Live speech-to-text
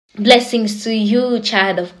Blessings to you,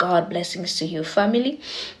 child of God. Blessings to you, family.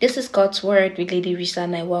 This is God's Word with Lady Risa,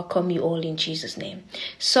 and I welcome you all in Jesus' name.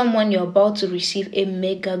 Someone, you're about to receive a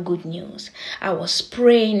mega good news. I was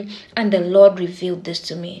praying, and the Lord revealed this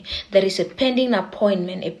to me. There is a pending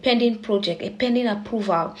appointment, a pending project, a pending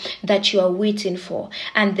approval that you are waiting for,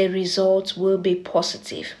 and the results will be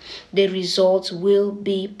positive. The results will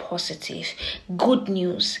be positive. Good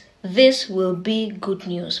news. This will be good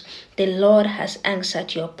news. The Lord has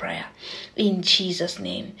answered your prayer in Jesus'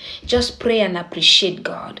 name. Just pray and appreciate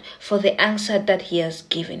God for the answer that He has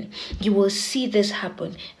given. You will see this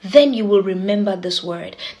happen. Then you will remember this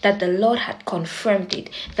word that the Lord had confirmed it,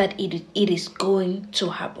 that it is going to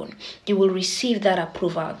happen. You will receive that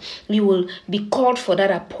approval. You will be called for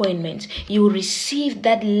that appointment. You will receive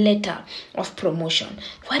that letter of promotion.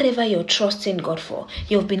 Whatever you're trusting God for,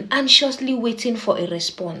 you've been anxiously waiting for a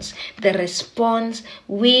response. The response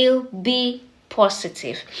will be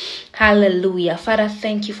positive. Hallelujah. Father,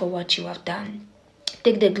 thank you for what you have done.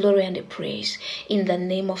 Take the glory and the praise in the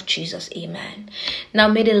name of Jesus. Amen. Now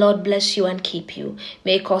may the Lord bless you and keep you.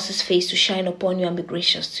 May He cause His face to shine upon you and be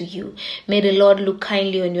gracious to you. May the Lord look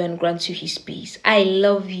kindly on you and grant you His peace. I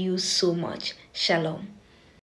love you so much. Shalom.